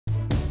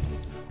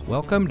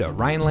Welcome to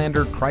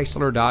Rhinelander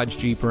Chrysler Dodge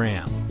Jeep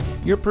Ram,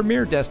 your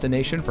premier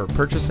destination for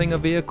purchasing a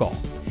vehicle.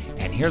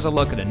 And here's a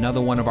look at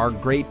another one of our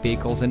great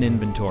vehicles in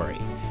inventory,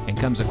 and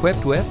comes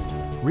equipped with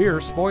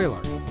rear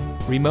spoiler,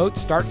 remote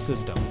start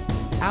system,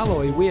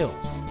 alloy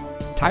wheels,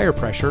 tire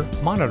pressure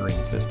monitoring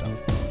system,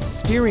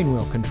 steering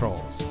wheel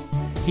controls,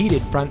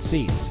 heated front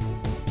seats,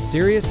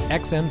 Sirius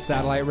XM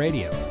satellite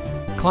radio,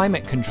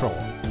 climate control,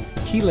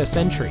 keyless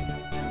entry,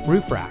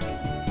 roof rack,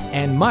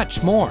 and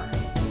much more.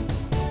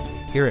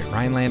 Here at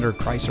Rhinelander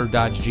Chrysler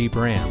Dodge Jeep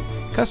Ram,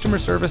 customer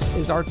service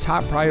is our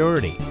top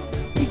priority.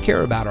 We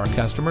care about our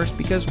customers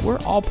because we're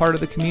all part of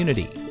the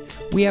community.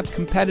 We have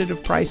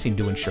competitive pricing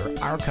to ensure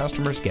our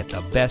customers get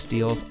the best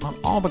deals on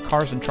all the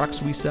cars and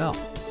trucks we sell.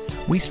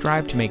 We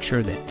strive to make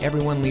sure that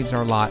everyone leaves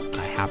our lot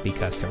a happy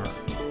customer.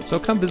 So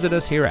come visit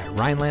us here at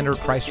Rhinelander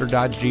Chrysler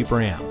Dodge Jeep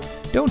Ram.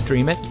 Don't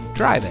dream it,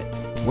 drive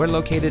it. We're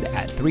located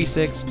at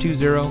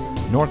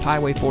 3620 North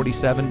Highway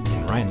 47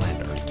 in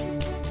Rhinelander.